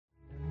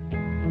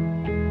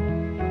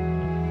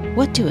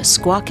What do a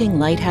squawking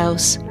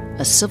lighthouse,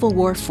 a Civil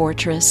War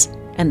fortress,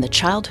 and the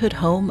childhood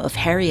home of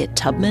Harriet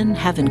Tubman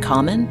have in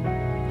common?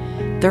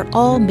 They're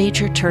all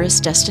major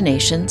tourist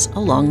destinations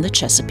along the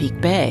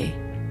Chesapeake Bay.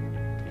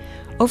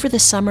 Over the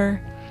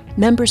summer,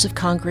 members of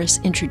Congress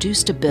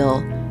introduced a bill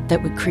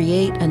that would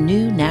create a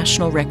new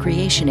national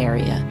recreation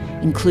area,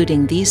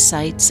 including these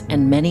sites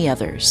and many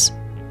others.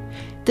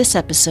 This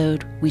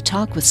episode, we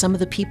talk with some of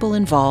the people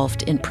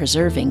involved in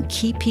preserving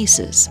key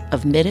pieces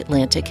of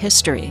Mid-Atlantic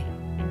history.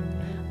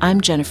 I'm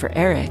Jennifer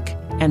Eric,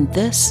 and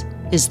this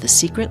is The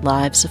Secret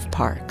Lives of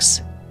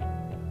Parks.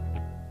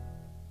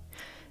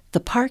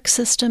 The park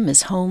system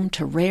is home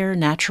to rare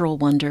natural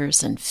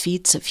wonders and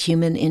feats of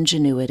human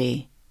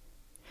ingenuity.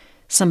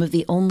 Some of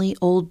the only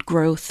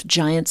old-growth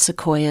giant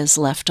sequoias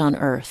left on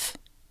Earth.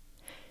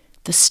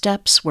 The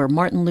steps where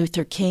Martin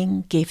Luther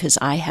King gave his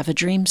I Have a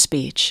Dream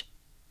speech.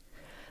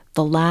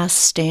 The last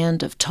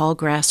stand of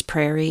tallgrass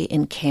prairie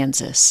in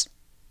Kansas.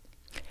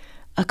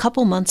 A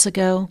couple months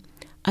ago,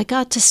 I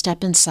got to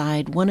step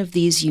inside one of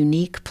these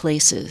unique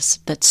places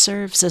that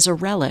serves as a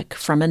relic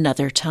from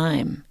another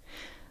time,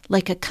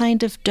 like a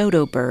kind of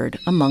dodo bird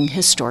among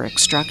historic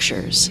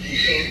structures.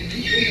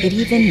 It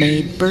even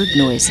made bird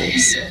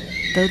noises,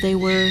 though they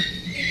were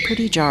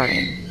pretty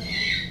jarring.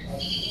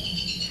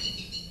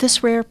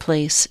 This rare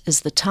place is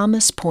the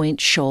Thomas Point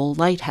Shoal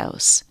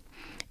Lighthouse.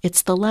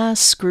 It's the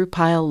last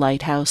screw-pile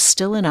lighthouse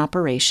still in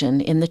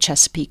operation in the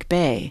Chesapeake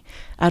Bay,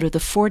 out of the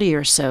 40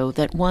 or so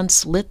that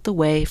once lit the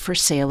way for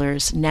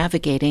sailors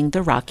navigating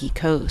the rocky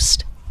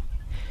coast.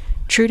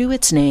 True to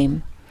its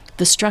name,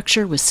 the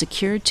structure was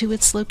secured to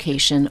its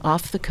location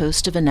off the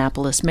coast of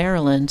Annapolis,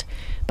 Maryland,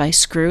 by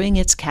screwing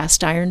its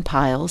cast-iron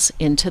piles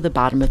into the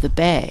bottom of the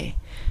bay.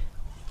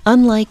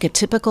 Unlike a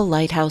typical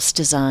lighthouse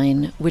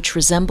design, which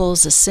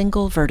resembles a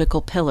single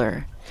vertical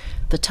pillar,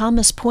 the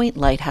Thomas Point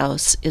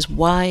Lighthouse is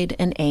wide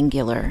and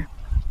angular.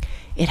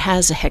 It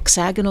has a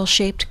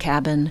hexagonal-shaped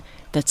cabin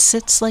that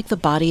sits like the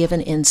body of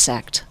an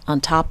insect on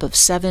top of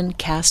 7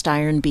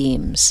 cast-iron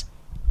beams.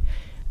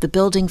 The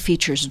building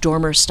features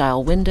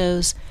dormer-style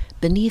windows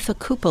beneath a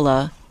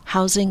cupola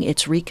housing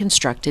its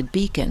reconstructed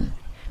beacon,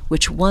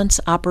 which once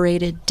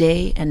operated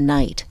day and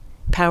night,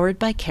 powered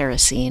by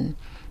kerosene,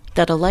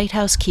 that a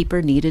lighthouse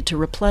keeper needed to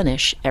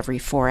replenish every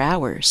 4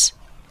 hours.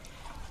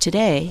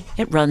 Today,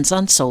 it runs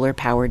on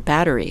solar-powered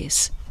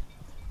batteries.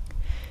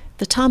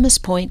 The Thomas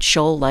Point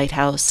Shoal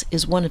Lighthouse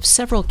is one of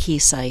several key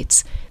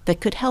sites that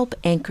could help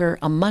anchor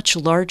a much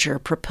larger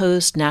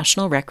proposed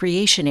national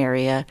recreation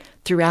area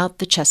throughout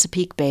the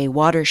Chesapeake Bay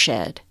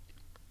watershed.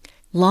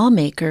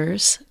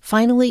 Lawmakers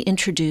finally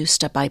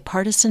introduced a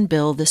bipartisan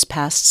bill this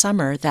past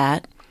summer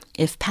that,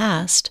 if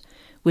passed,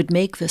 would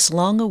make this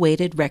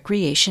long-awaited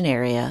recreation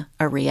area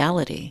a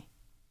reality.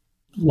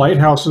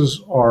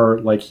 Lighthouses are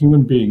like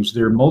human beings.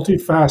 They're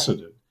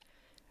multifaceted.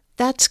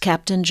 That's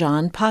Captain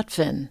John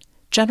Potvin,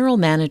 General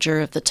Manager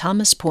of the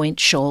Thomas Point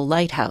Shoal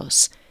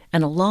Lighthouse,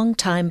 and a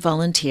longtime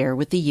volunteer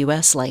with the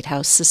U.S.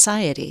 Lighthouse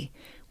Society,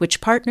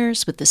 which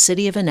partners with the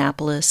city of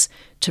Annapolis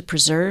to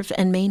preserve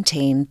and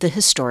maintain the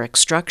historic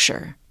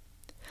structure.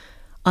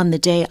 On the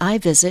day I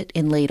visit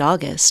in late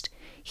August,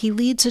 he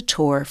leads a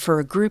tour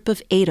for a group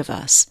of 8 of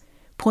us,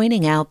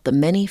 pointing out the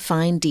many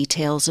fine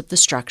details of the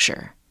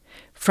structure.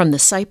 From the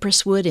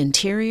cypress wood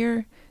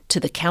interior,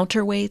 to the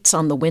counterweights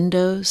on the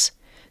windows,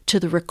 to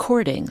the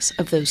recordings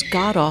of those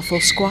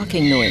god-awful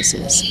squawking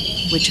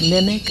noises, which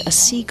mimic a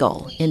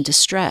seagull in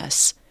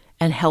distress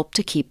and help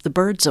to keep the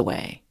birds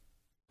away.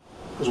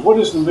 Because what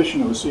is the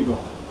mission of a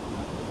seagull?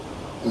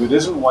 If it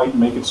isn't white,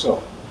 make it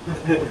so.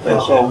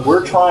 And so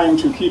we're trying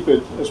to keep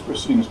it as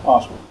pristine as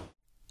possible.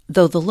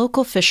 Though the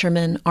local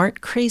fishermen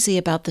aren't crazy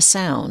about the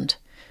sound,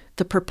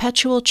 the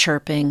perpetual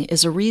chirping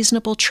is a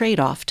reasonable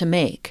trade-off to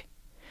make.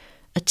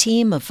 A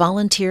team of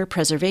volunteer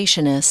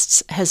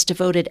preservationists has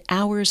devoted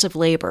hours of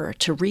labor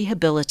to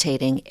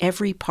rehabilitating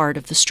every part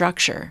of the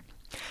structure,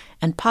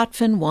 and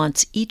Potvin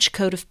wants each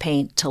coat of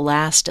paint to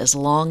last as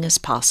long as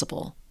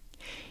possible.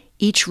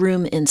 Each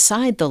room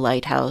inside the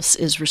lighthouse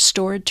is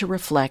restored to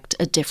reflect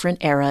a different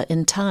era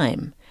in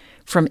time,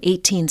 from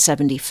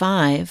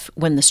 1875,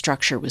 when the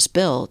structure was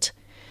built,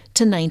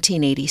 to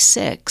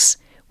 1986,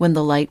 when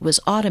the light was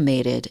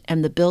automated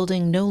and the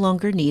building no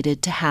longer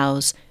needed to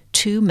house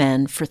 2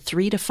 men for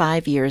 3 to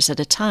 5 years at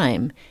a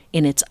time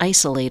in its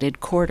isolated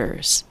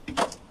quarters.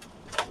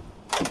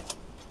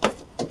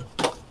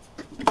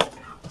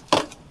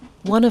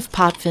 One of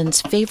Potvin's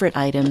favorite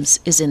items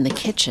is in the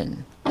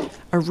kitchen,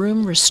 a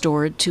room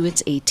restored to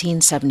its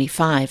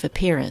 1875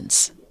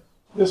 appearance.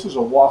 This is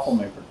a waffle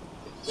maker.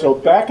 So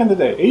back in the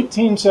day,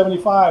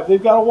 1875,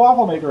 they've got a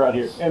waffle maker out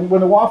here. And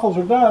when the waffles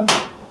are done,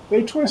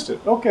 they twist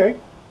it. Okay,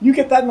 you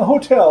get that in the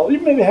hotel. You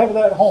maybe have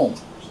that at home.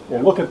 Yeah,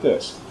 look at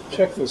this.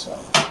 Check this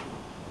out.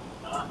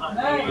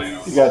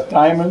 Nice. You got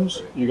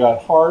diamonds, you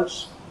got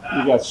hearts,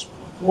 you got...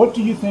 What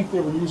do you think they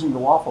were using the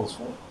waffles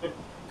for?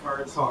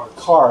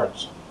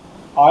 Cards.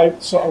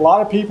 So a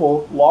lot of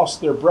people lost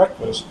their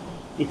breakfast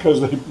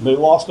because they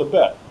lost a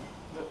bet.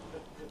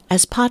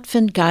 As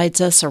Potvin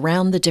guides us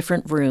around the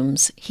different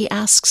rooms, he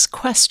asks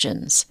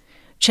questions,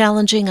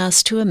 challenging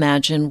us to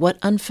imagine what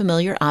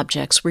unfamiliar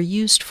objects were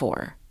used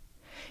for.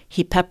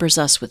 He peppers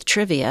us with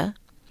trivia,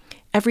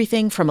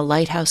 everything from a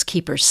lighthouse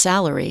keeper's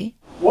salary.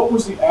 What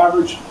was the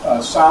average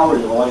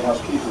salary of a lighthouse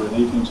keeper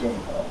in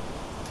 1875?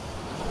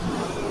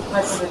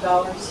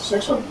 $500.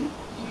 $600.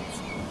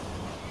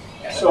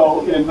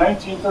 So in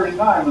 1939,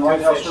 when the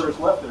lighthouse service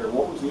left there,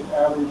 what was the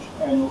average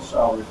annual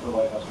salary for a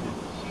lighthouse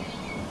keeper?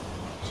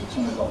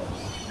 $600.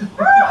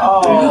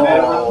 They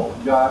never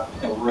got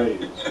a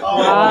raise.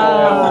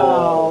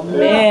 Oh,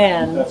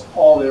 man. That's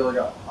all they ever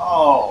got.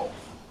 Oh.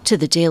 To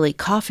the daily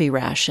coffee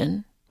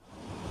ration.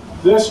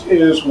 This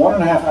is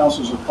 1.5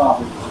 ounces of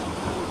coffee.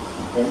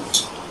 Okay?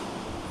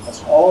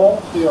 That's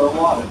all they are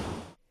allotted.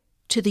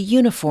 To the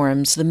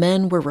uniforms the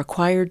men were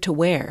required to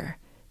wear,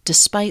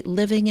 despite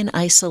living in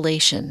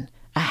isolation,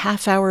 a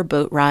half-hour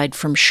boat ride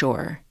from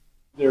shore.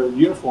 Their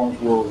uniforms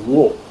were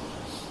wool.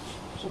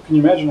 So can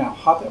you imagine how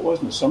hot that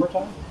was in the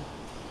summertime?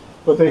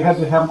 But they had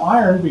to have them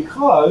ironed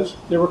because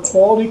there were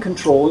quality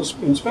control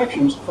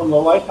inspections from the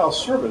lighthouse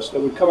service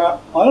that would come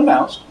out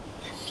unannounced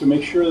to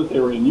make sure that they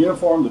were in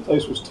uniform, the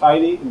place was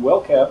tidy and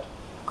well kept.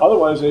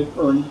 Otherwise, they'd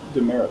earn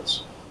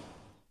demerits.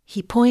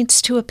 He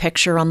points to a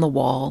picture on the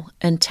wall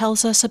and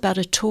tells us about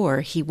a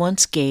tour he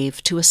once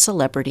gave to a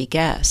celebrity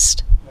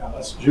guest. Now,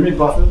 that's Jimmy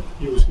Buffett.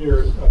 He was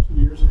here 2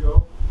 years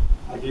ago.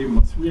 I gave him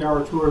a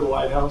 3-hour tour of the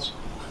lighthouse.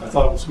 I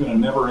thought it was going to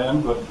never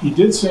end, but he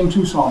did sing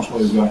 2 songs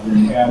while he got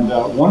here. And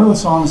one of the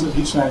songs that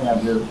he sang out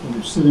here, when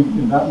you're sitting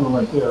in that room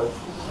right there,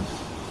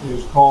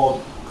 is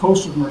called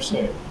Coast of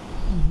Marseille.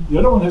 The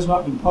other one has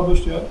not been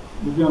published yet.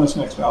 It'll be on this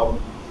next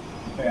album.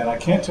 And I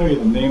can't tell you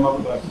the name of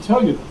it, but I can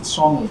tell you that the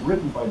song was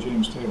written by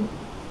James Taylor.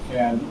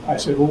 And I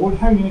said, well,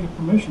 how are you going to get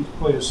permission to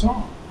play his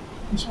song?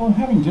 He said, well, I'm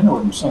having dinner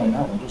with him Sunday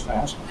night. I'll just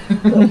ask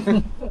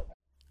him.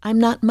 I'm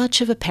not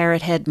much of a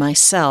parrot head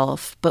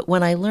myself, but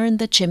when I learned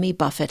that Jimmy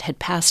Buffett had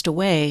passed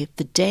away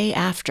the day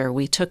after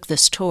we took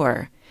this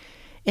tour,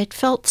 it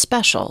felt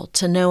special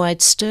to know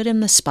I'd stood in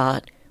the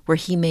spot where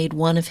he made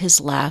one of his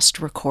last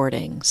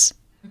recordings.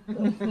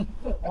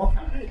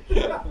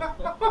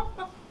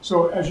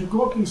 So as you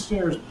go up these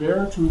stairs,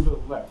 bear to the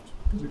left,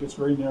 because it gets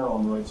very narrow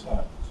on the right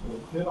side.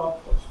 So head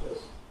off upstairs.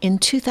 In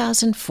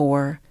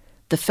 2004,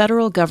 the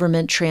federal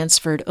government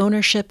transferred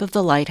ownership of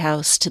the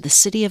lighthouse to the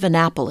city of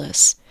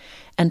Annapolis,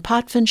 and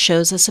Potvin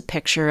shows us a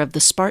picture of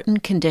the Spartan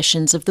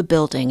conditions of the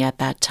building at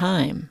that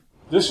time.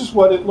 This is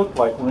what it looked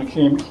like when it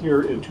came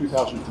here in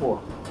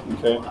 2004,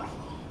 okay?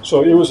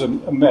 So it was a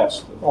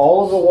mess.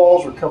 All of the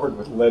walls were covered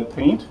with lead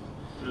paint.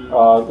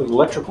 The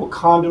electrical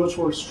conduits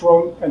were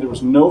strung, and there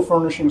was no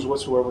furnishings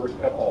whatsoever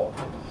at all.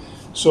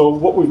 So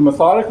what we've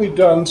methodically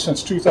done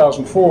since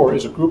 2004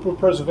 is a group of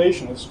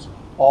preservationists,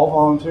 all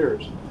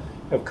volunteers,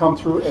 have come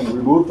through and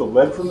removed the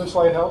lead from this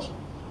lighthouse.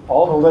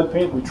 All the lead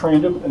paint, we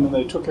trained them, and then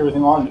they took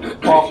everything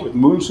off with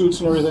moon suits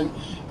and everything,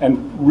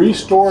 and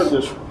restored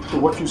this to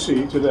what you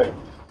see today.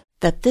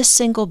 That this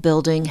single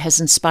building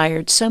has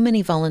inspired so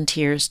many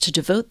volunteers to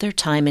devote their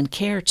time and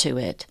care to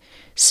it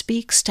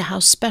speaks to how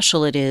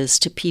special it is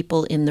to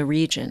people in the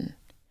region.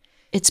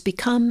 It's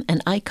become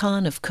an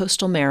icon of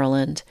coastal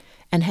Maryland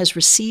and has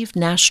received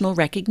national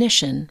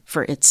recognition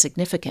for its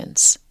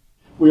significance.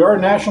 We are a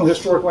National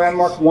Historic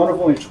Landmark, one of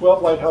only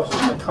 12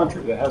 lighthouses in the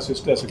country that has this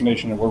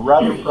designation, and we're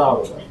rather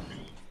proud of that.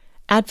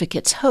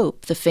 Advocates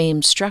hope the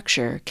famed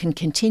structure can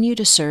continue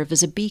to serve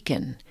as a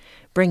beacon,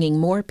 bringing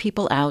more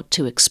people out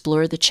to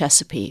explore the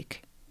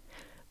Chesapeake.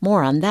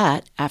 More on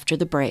that after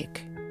the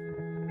break.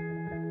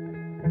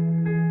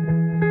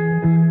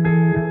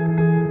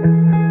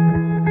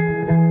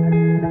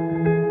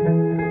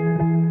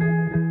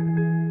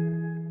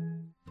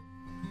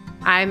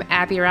 I'm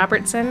Abby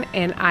Robertson,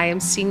 and I am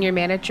Senior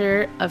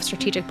Manager of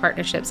Strategic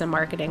Partnerships and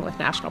Marketing with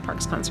National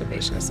Parks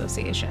Conservation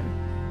Association.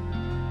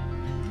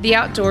 The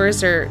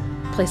outdoors are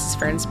places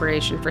for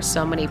inspiration for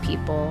so many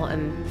people,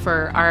 and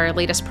for our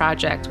latest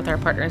project with our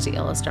partners at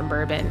Yellowstone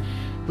Bourbon,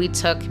 we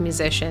took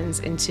musicians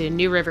into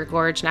New River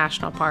Gorge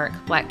National Park,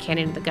 Black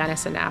Canyon of the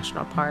Gunnison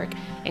National Park,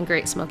 and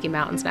Great Smoky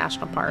Mountains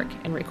National Park,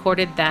 and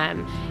recorded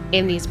them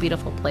in these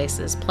beautiful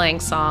places, playing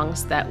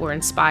songs that were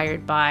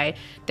inspired by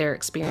their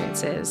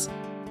experiences.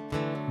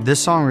 This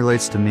song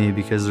relates to me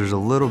because there's a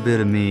little bit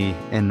of me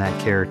in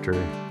that character.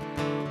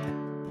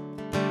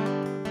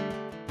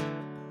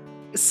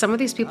 Some of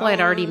these people I'd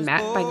already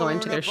met by going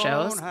to their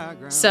shows,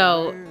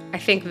 so I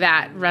think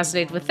that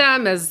resonated with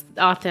them as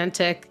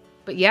authentic.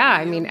 But yeah,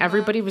 I mean,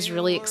 everybody was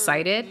really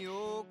excited.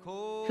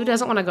 Who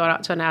doesn't want to go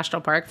out to a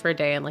national park for a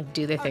day and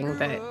do the thing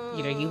that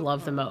you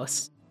love the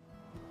most?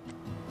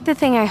 The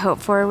thing I hope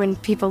for when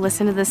people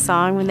listen to this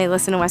song, when they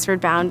listen to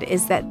Westward Bound,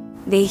 is that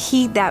they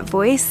heed that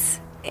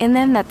voice in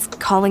them that's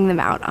calling them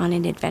out on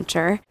an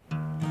adventure.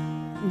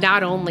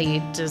 Not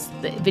only does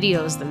the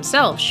videos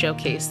themselves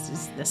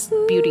showcase this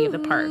beauty of the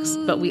parks,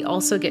 but we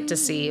also get to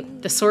see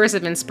the source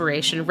of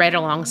inspiration right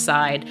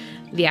alongside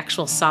the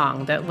actual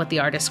song, what the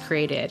artist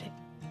created.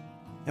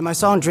 In my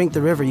song, Drink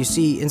the River, you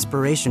see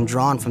inspiration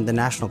drawn from the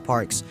national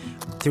parks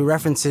through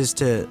references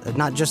to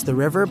not just the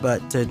river,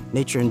 but to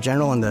nature in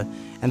general and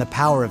the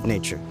power of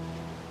nature.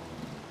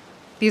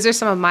 These are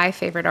some of my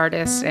favorite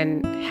artists,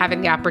 and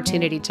having the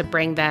opportunity to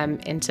bring them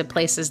into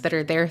places that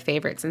are their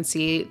favorites and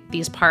see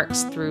these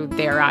parks through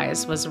their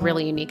eyes was a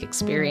really unique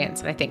experience,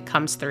 and I think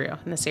comes through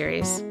in the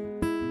series.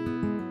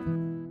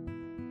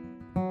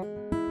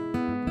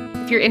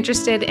 If you're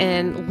interested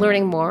in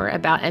learning more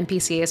about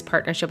NPCA's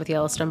partnership with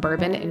Yellowstone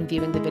Bourbon and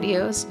viewing the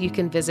videos, you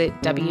can visit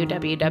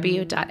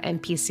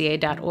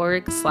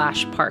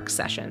www.npca.org/park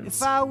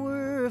sessions.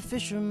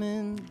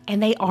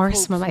 And they are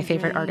some of my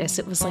favorite artists.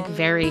 It was like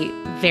very,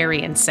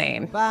 very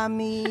insane. Buy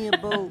me a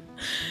boat,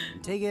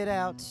 take it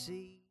out to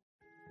sea.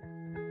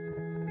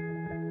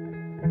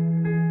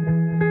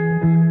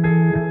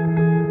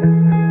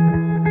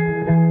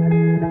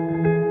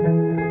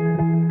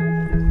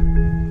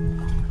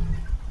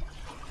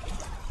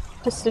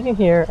 Just sitting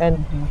here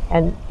and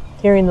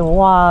hearing the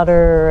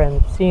water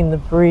and seeing the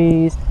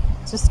breeze,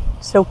 it's just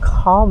so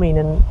calming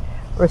and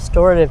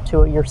restorative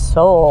to your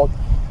soul.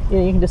 You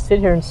know, you can just sit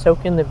here and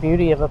soak in the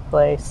beauty of a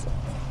place.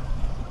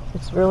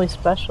 It's really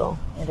special.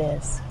 It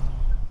is.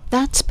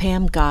 That's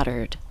Pam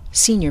Goddard,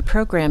 Senior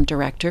Program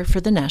Director for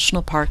the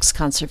National Parks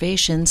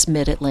Conservation's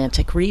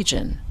Mid-Atlantic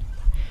region.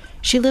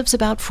 She lives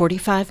about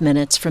 45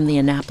 minutes from the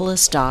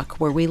Annapolis dock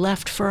where we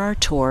left for our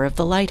tour of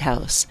the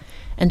lighthouse,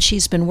 and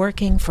she's been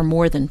working for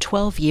more than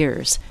 12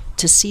 years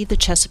to see the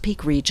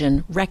Chesapeake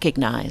region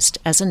recognized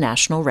as a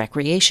national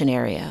recreation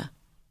area.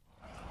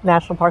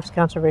 National Parks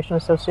Conservation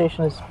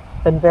Association has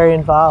been very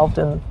involved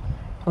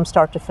from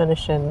start to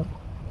finish in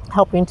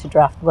helping to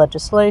draft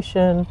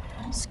legislation,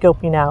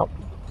 scoping out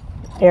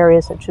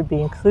areas that should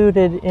be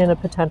included in a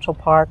potential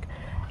park,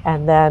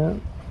 and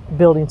then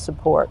building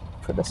support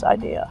for this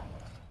idea.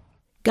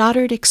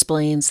 Goddard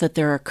explains that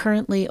there are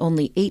currently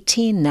only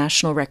 18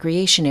 national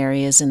recreation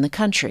areas in the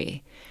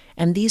country,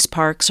 and these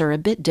parks are a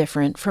bit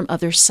different from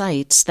other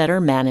sites that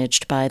are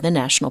managed by the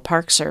National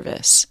Park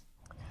Service.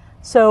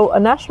 So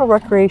a national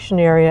recreation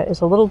area is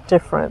a little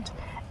different,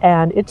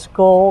 and its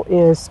goal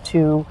is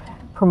to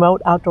promote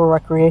outdoor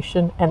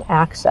recreation and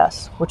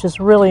access, which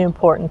is really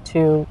important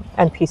to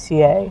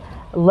NPCA.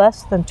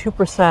 Less than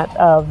 2%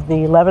 of the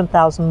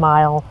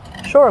 11,000-mile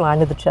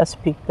shoreline of the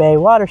Chesapeake Bay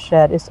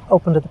watershed is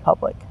open to the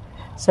public.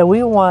 So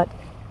we want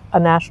a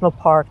national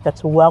park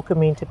that's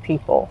welcoming to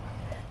people.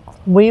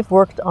 We've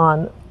worked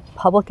on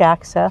public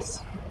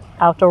access,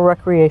 outdoor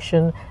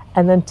recreation,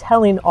 and then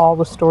telling all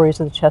the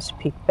stories of the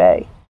Chesapeake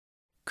Bay.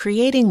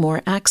 Creating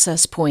more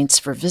access points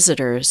for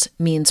visitors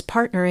means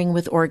partnering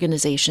with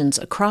organizations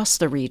across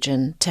the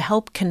region to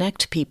help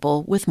connect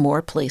people with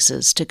more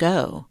places to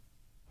go.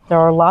 There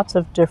are lots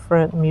of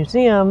different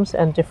museums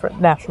and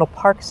different national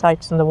park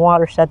sites in the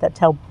watershed that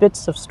tell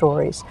bits of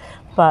stories,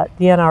 but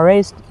the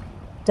NRA's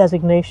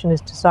designation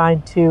is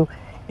designed to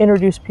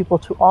introduce people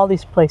to all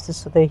these places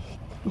so they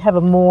have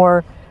a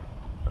more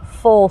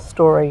full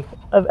story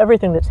of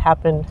everything that's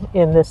happened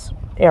in this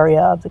area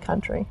of the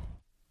country.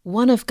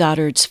 One of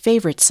Goddard's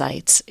favorite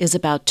sites is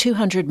about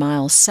 200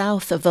 miles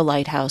south of the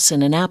lighthouse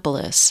in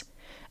Annapolis,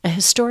 a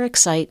historic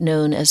site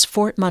known as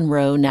Fort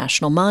Monroe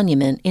National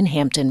Monument in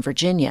Hampton,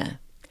 Virginia.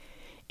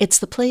 It's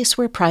the place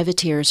where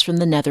privateers from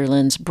the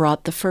Netherlands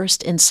brought the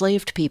first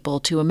enslaved people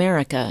to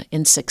America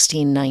in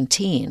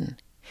 1619.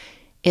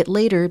 It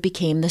later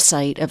became the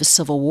site of a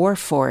Civil War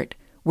fort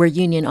where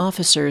Union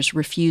officers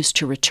refused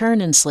to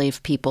return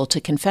enslaved people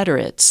to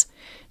Confederates,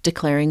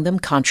 declaring them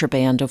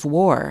contraband of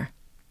war.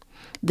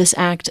 This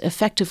act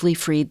effectively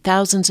freed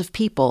thousands of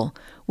people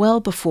well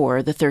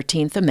before the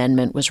 13th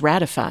Amendment was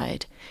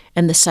ratified,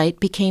 and the site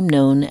became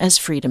known as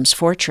Freedom's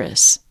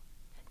Fortress.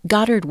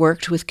 Goddard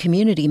worked with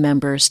community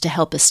members to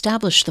help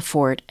establish the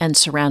fort and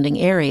surrounding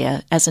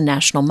area as a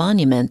national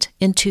monument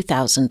in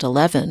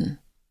 2011.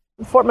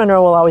 Fort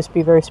Monroe will always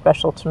be very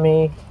special to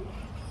me.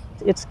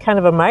 It's kind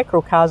of a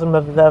microcosm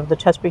of the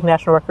Chesapeake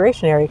National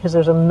Recreation Area because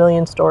there's a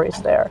million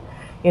stories there.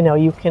 You know,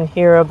 you can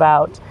hear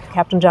about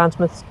Captain John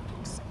Smith's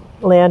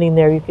landing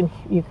there.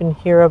 You can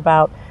hear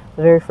about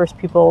the very first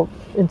people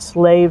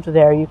enslaved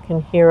there. You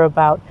can hear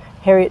about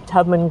Harriet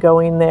Tubman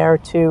going there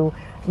to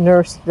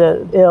nurse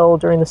the ill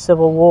during the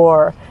Civil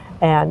War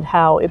and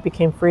how it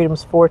became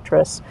Freedom's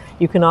Fortress.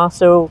 You can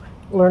also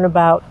learn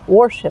about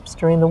warships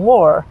during the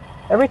war.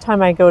 Every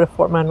time I go to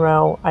Fort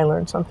Monroe, I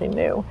learn something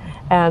new.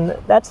 And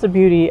that's the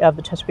beauty of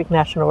the Chesapeake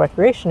National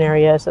Recreation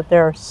Area, is that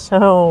there are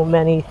so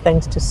many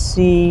things to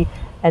see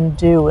and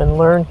do and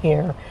learn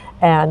here.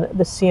 And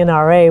the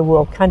CNRA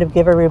will kind of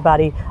give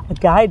everybody a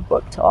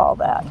guidebook to all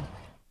that.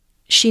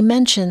 She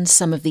mentions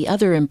some of the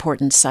other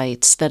important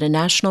sites that a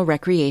national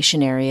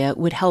recreation area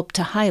would help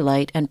to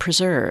highlight and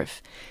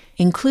preserve,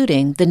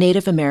 including the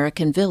Native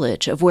American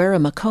village of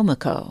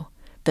Werowocomoco,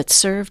 that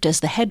served as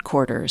the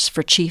headquarters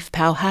for Chief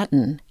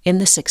Powhatan in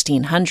the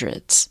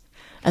 1600s,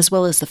 as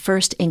well as the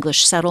first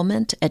English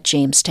settlement at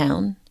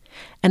Jamestown,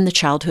 and the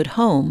childhood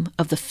home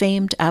of the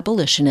famed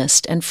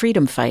abolitionist and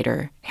freedom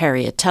fighter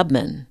Harriet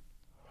Tubman.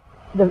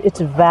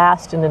 It's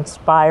vast and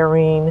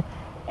inspiring,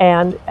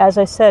 and as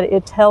I said,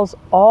 it tells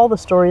all the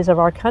stories of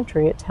our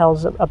country. It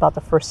tells about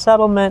the first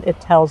settlement,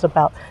 it tells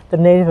about the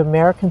Native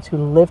Americans who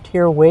lived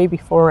here way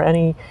before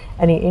any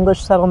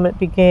English settlement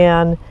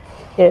began.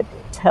 It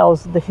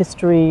tells the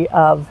history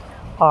of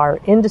our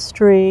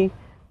industry.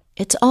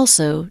 It's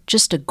also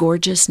just a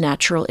gorgeous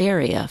natural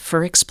area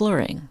for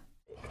exploring.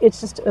 It's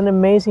just an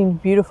amazing,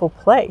 beautiful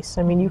place.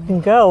 I mean, you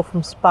can go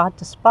from spot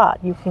to spot.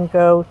 You can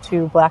go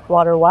to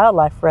Blackwater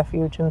Wildlife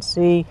Refuge and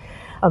see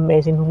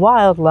amazing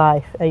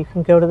wildlife. You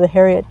can go to the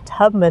Harriet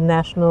Tubman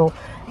National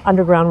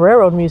Underground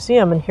Railroad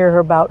Museum and hear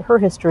about her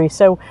history.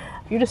 So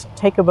if you just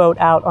take a boat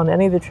out on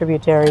any of the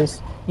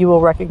tributaries, you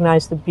will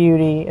recognize the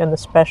beauty and the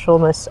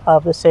specialness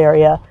of this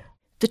area.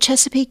 The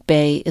Chesapeake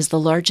Bay is the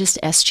largest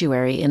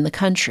estuary in the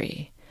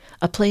country,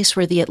 a place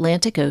where the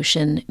Atlantic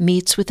Ocean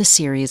meets with a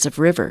series of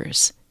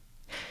rivers.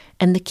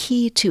 And the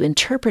key to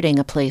interpreting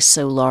a place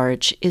so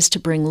large is to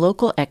bring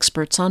local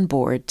experts on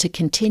board to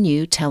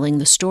continue telling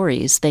the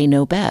stories they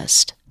know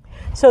best.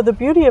 So the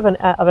beauty of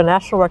a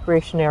national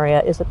recreation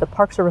area is that the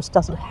Park Service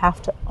doesn't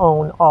have to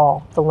own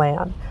all the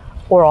land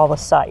or all the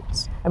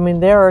sites. I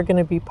mean, there are going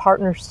to be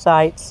partner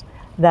sites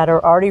that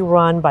are already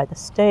run by the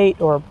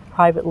state or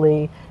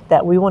privately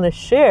that we want to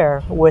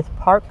share with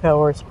park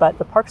goers, but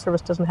the Park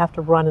Service doesn't have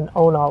to run and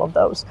own all of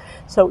those.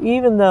 So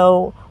even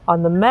though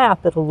on the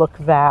map it'll look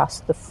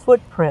vast, the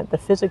footprint, the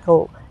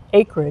physical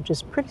acreage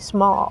is pretty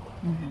small.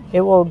 Mm-hmm.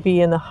 It will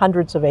be in the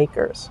hundreds of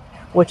acres,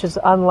 which is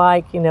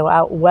unlike,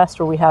 out west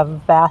where we have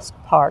vast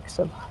parks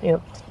of,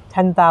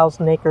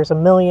 10,000 acres,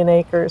 1 million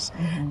acres.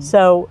 Mm-hmm.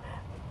 So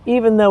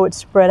even though it's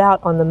spread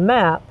out on the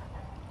map,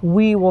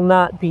 we will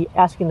not be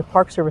asking the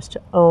Park Service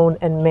to own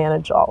and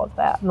manage all of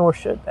that, nor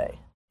should they.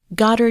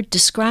 Goddard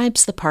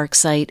describes the park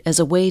site as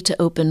a way to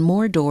open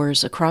more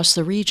doors across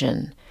the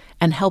region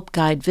and help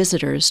guide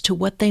visitors to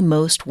what they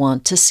most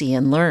want to see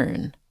and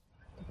learn.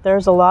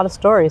 There's a lot of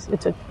stories.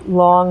 It's a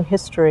long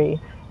history,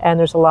 and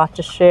there's a lot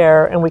to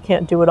share, and we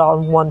can't do it all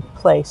in one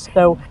place.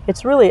 So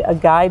it's really a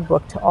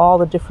guidebook to all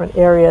the different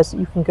areas that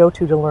you can go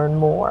to learn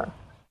more.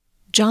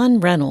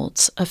 John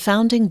Reynolds, a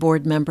founding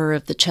board member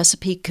of the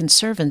Chesapeake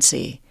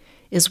Conservancy,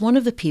 is one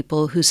of the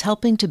people who's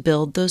helping to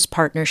build those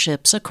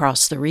partnerships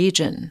across the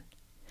region.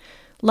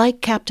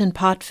 Like Captain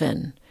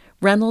Potvin,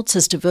 Reynolds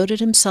has devoted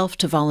himself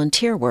to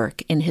volunteer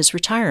work in his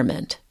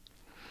retirement.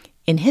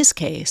 In his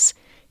case,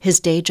 his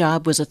day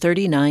job was a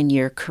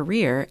 39-year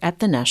career at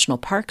the National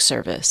Park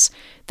Service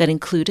that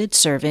included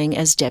serving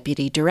as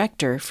deputy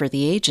director for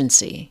the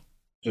agency.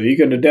 So you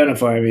can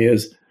identify me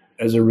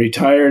as a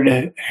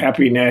retired,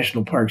 happy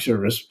National Park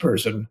Service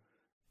person.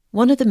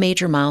 One of the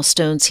major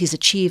milestones he's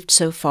achieved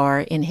so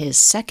far in his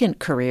second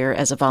career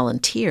as a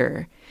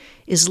volunteer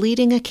is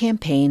leading a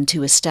campaign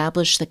to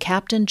establish the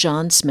Captain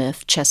John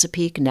Smith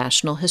Chesapeake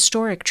National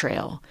Historic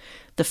Trail,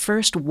 the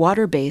first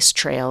water-based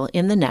trail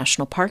in the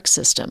national park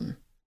system.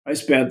 I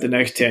spent the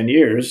next 10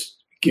 years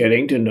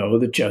getting to know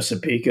the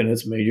Chesapeake and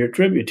its major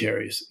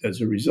tributaries as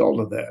a result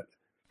of that.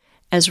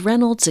 As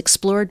Reynolds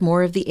explored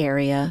more of the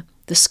area,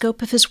 the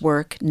scope of his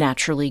work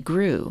naturally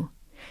grew.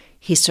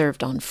 He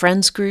served on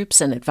friends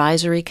groups and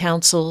advisory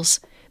councils,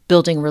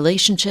 building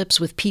relationships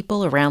with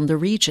people around the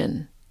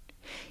region.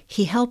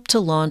 He helped to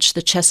launch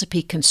the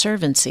Chesapeake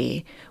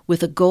Conservancy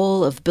with a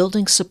goal of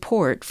building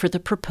support for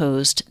the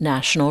proposed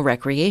national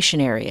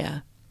recreation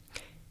area.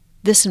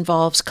 This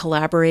involves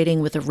collaborating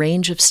with a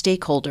range of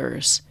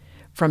stakeholders,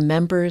 from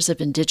members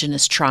of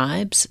indigenous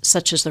tribes,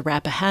 such as the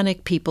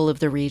Rappahannock people of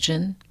the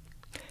region,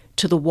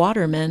 to the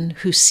watermen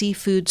whose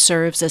seafood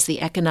serves as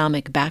the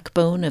economic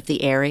backbone of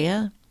the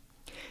area,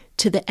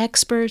 to the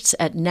experts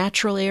at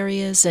natural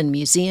areas and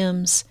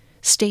museums,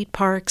 state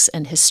parks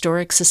and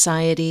historic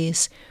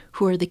societies,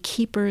 who are the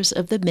keepers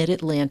of the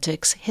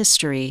Mid-Atlantic's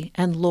history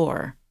and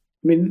lore.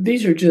 I mean,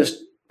 these are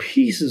just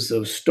pieces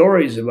of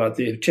stories about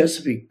the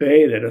Chesapeake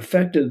Bay that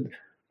affected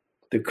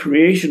the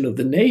creation of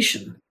the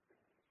nation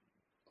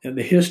and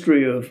the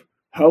history of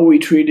how we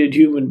treated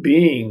human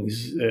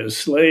beings as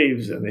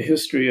slaves and the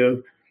history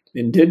of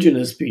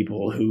indigenous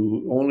people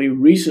who only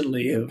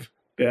recently have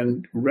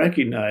been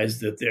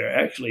recognized that they're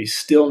actually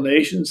still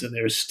nations and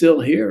they're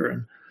still here.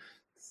 And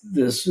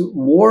this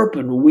warp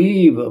and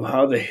weave of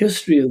how the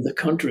history of the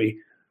country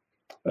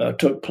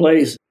took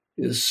place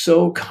is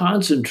so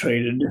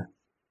concentrated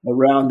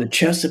around the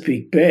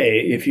Chesapeake Bay.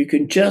 If you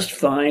can just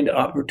find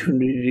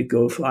opportunity to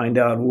go find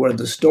out where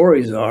the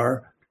stories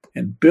are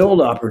and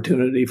build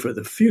opportunity for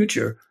the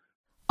future.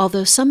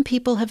 Although some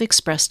people have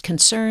expressed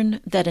concern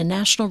that a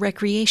national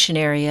recreation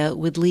area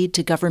would lead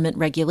to government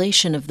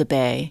regulation of the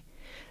bay,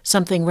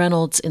 something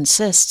Reynolds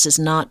insists is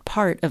not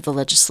part of the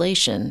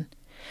legislation,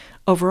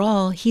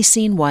 overall, he's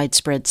seen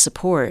widespread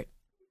support.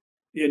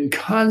 In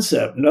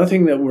concept,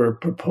 nothing that we're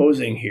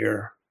proposing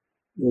here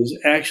is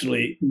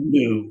actually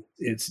new.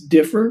 It's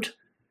different,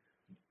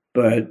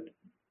 but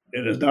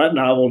it is not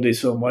novelty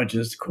so much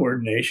as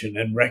coordination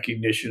and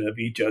recognition of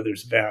each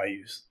other's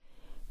values.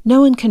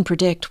 No one can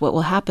predict what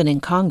will happen in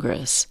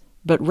Congress,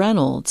 but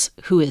Reynolds,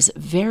 who is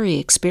very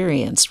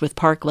experienced with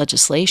park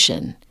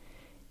legislation,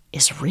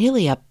 is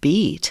really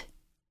upbeat.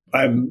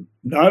 I'm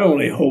not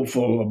only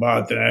hopeful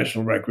about the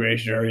National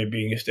Recreation Area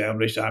being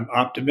established, I'm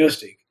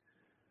optimistic.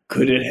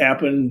 Could it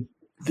happen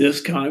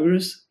this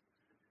Congress?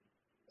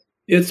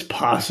 It's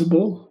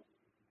possible.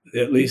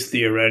 at least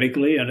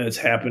theoretically, and it's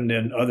happened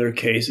in other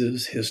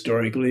cases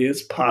historically.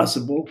 It's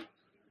possible.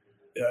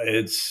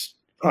 It's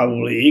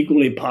probably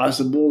equally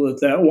possible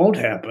that that won't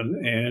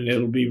happen, and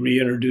it'll be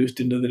reintroduced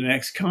into the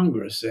next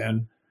Congress.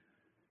 And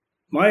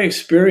my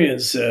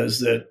experience says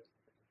that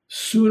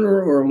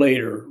sooner or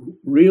later,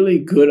 really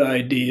good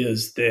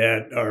ideas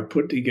that are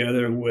put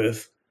together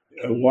with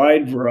a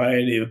wide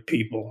variety of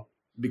people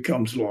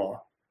becomes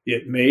law.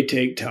 It may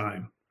take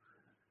time.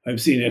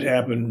 I've seen it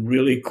happen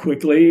really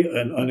quickly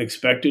and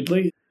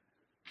unexpectedly,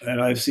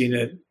 and I've seen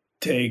it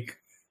take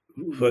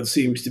what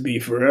seems to be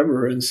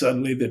forever, and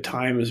suddenly the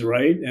time is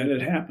right and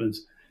it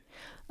happens.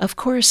 Of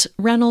course,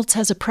 Reynolds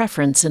has a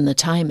preference in the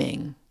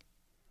timing.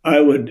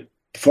 I would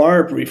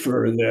far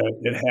prefer that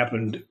it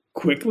happened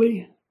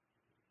quickly,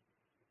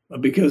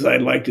 because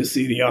I'd like to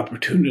see the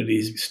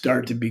opportunities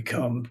start to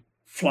become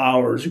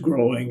flowers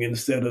growing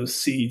instead of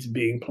seeds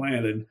being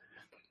planted.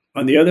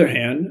 On the other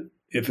hand,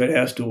 if it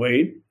has to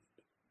wait,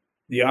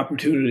 the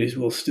opportunities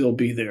will still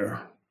be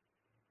there.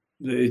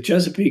 The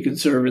Chesapeake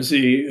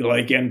Conservancy,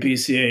 like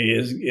NPCA,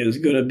 is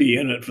going to be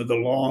in it for the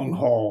long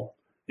haul.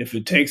 If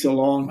it takes a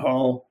long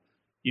haul,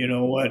 you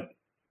know what?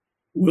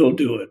 We'll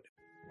do it.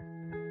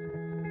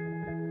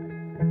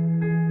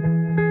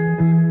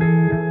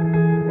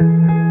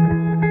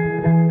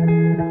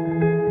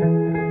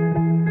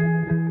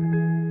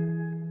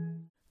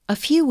 A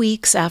few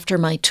weeks after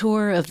my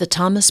tour of the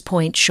Thomas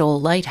Point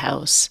Shoal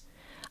Lighthouse,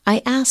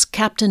 I asked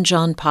Captain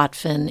John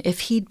Potvin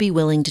if he'd be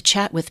willing to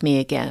chat with me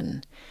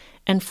again,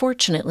 and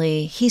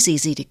fortunately, he's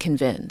easy to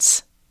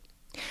convince.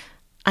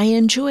 I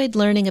enjoyed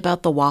learning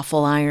about the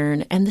waffle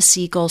iron and the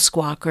seagull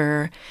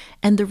squawker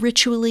and the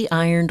ritually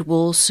ironed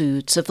wool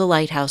suits of the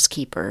lighthouse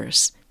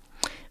keepers,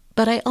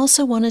 but I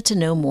also wanted to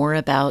know more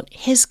about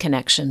his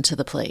connection to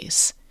the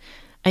place.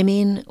 I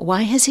mean,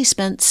 why has he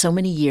spent so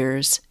many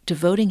years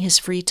devoting his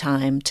free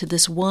time to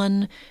this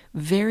one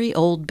very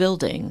old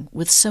building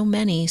with so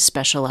many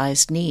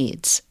specialized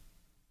needs?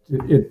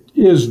 It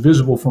is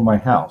visible from my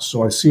house,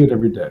 so I see it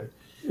every day.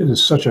 It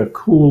is such a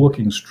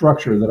cool-looking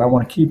structure that I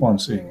want to keep on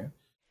seeing it.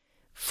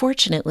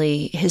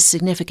 Fortunately, his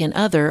significant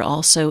other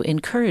also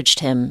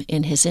encouraged him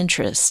in his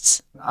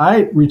interests.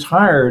 I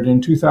retired in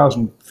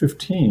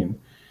 2015.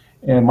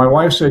 And my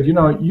wife said,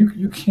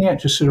 you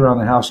can't just sit around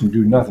the house and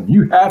do nothing.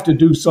 You have to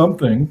do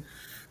something.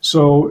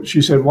 So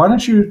she said, why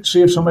don't you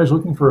see if somebody's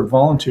looking for a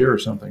volunteer or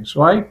something?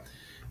 So I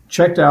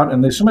checked out,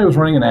 and somebody was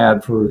running an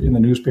ad in the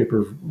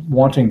newspaper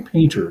wanting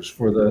painters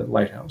for the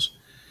lighthouse.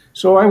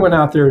 So I went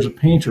out there as a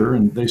painter,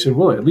 and they said,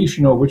 well, at least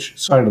you know which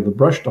side of the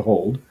brush to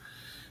hold.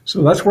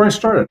 So that's where I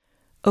started.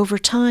 Over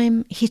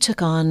time, he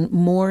took on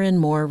more and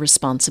more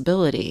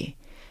responsibility,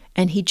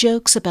 and he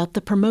jokes about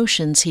the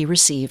promotions he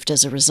received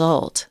as a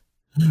result.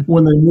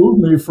 When they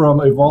moved me from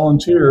a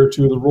volunteer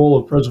to the role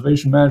of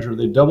preservation manager,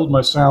 they doubled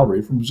my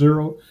salary from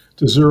 0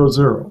 to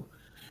 0.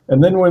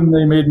 And then when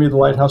they made me the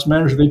lighthouse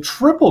manager, they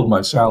tripled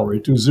my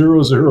salary to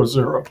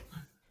 0.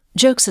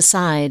 Jokes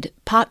aside,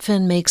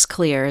 Potvin makes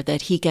clear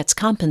that he gets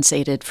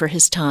compensated for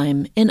his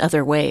time in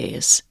other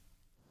ways.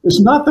 It's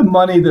not the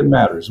money that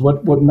matters.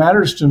 What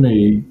matters to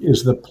me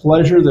is the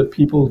pleasure that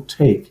people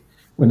take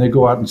when they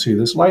go out and see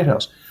this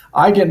lighthouse.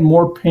 I get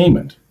more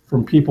payment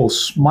from people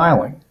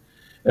smiling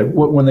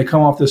when they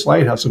come off this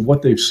lighthouse of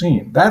what they've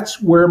seen.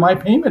 That's where my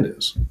payment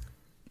is.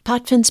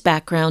 Potvin's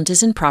background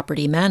is in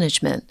property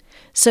management,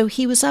 so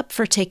he was up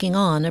for taking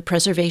on a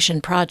preservation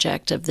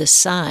project of this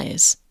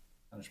size.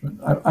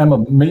 I'm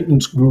a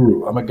maintenance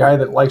guru. I'm a guy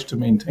that likes to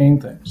maintain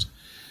things.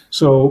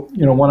 So,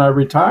 when I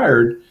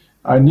retired,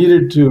 I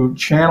needed to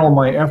channel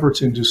my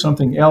efforts into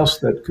something else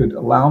that could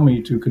allow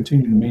me to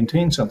continue to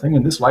maintain something,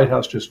 and this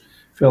lighthouse just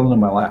fell into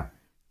my lap.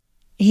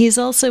 He's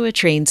also a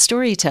trained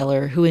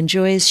storyteller who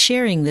enjoys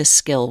sharing this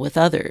skill with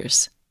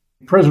others.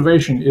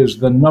 Preservation is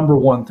the number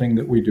one thing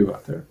that we do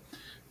out there.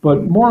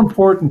 But more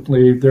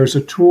importantly, there's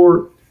a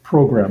tour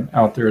program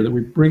out there that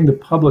we bring the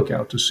public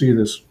out to see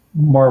this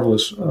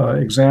marvelous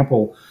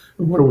example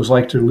of what it was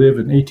like to live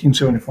in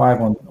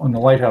 1875 on the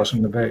lighthouse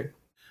in the bay.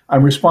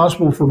 I'm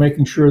responsible for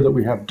making sure that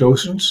we have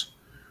docents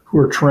who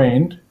are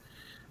trained.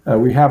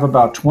 We have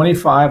about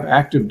 25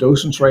 active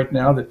docents right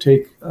now that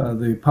take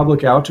the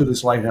public out to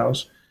this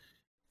lighthouse.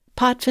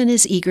 Potvin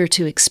is eager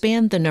to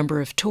expand the number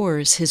of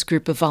tours his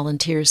group of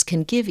volunteers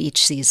can give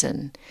each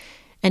season,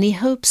 and he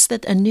hopes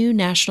that a new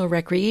national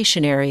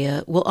recreation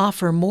area will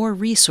offer more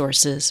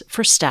resources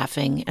for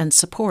staffing and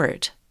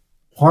support.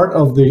 Part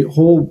of the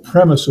whole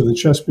premise of the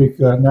Chesapeake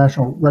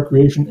National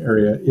Recreation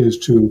Area is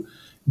to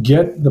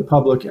get the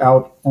public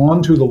out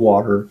onto the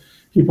water,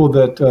 people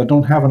that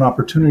don't have an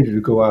opportunity to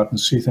go out and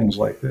see things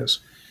like this.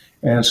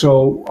 And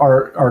so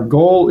our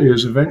goal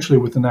is eventually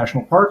with the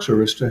National Park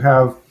Service to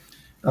have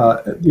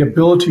the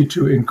ability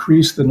to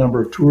increase the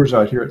number of tours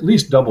out here, at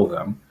least double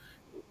them.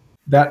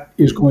 That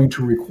is going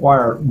to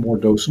require more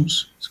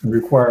docents. It's going to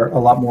require a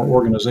lot more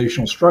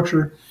organizational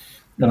structure.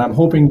 And I'm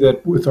hoping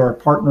that with our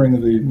partnering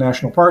of the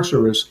National Park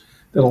Service,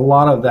 that a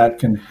lot of that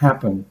can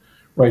happen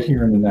right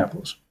here in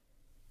Annapolis.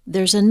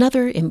 There's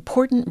another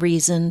important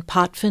reason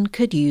Potvin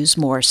could use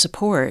more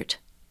support.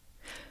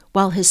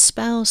 While his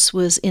spouse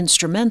was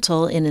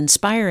instrumental in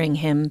inspiring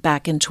him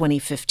back in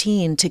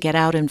 2015 to get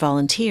out and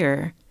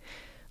volunteer,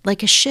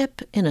 like a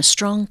ship in a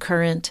strong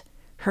current,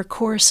 her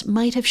course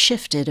might have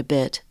shifted a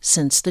bit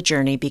since the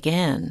journey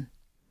began.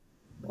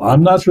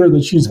 I'm not sure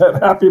that she's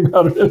that happy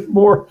about it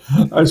anymore.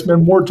 I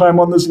spend more time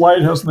on this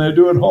lighthouse than I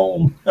do at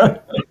home.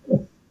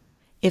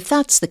 If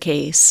that's the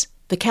case,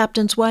 the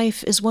captain's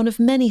wife is one of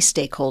many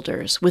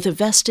stakeholders with a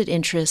vested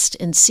interest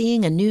in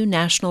seeing a new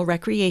national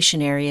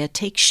recreation area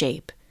take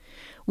shape,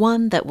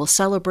 one that will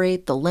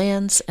celebrate the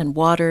lands and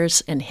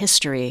waters and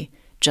history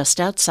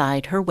just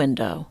outside her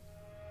window.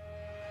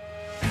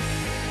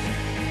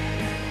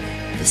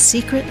 The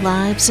Secret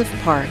Lives of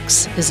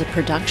Parks is a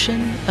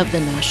production of the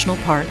National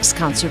Parks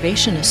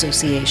Conservation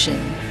Association.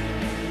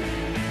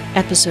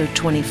 Episode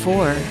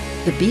 24,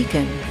 The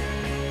Beacon,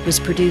 was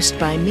produced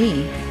by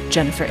me,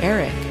 Jennifer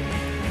Eric,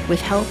 with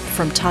help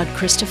from Todd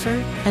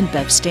Christopher and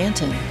Bev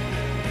Stanton.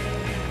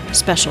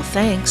 Special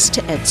thanks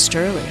to Ed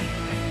Sturley.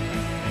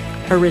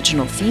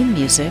 Original theme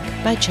music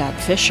by Chad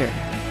Fisher.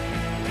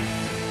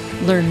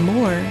 Learn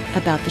more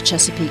about the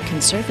Chesapeake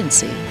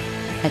Conservancy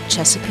at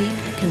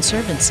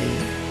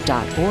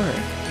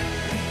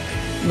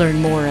chesapeakeconservancy.org.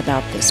 Learn more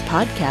about this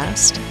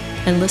podcast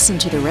and listen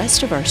to the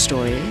rest of our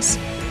stories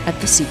at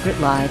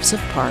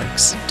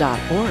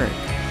thesecretlivesofparks.org.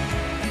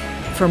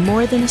 For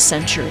more than a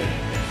century,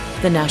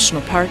 the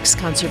National Parks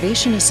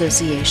Conservation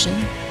Association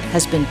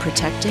has been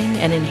protecting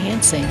and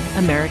enhancing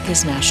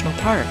America's national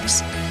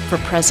parks for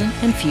present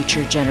and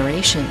future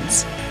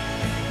generations.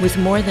 With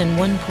more than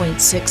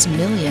 1.6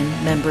 million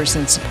members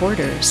and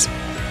supporters,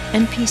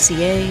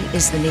 NPCA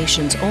is the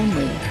nation's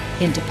only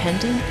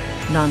independent,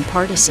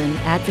 nonpartisan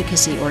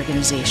advocacy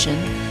organization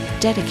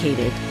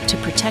dedicated to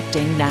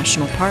protecting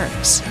national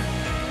parks.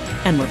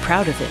 And we're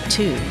proud of it,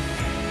 too.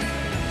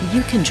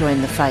 You can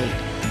join the fight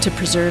to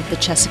preserve the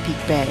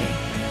Chesapeake Bay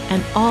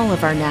and all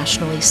of our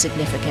nationally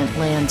significant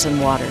lands and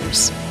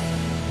waters.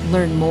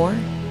 Learn more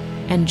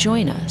and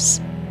join us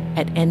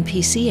at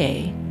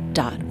npca.org.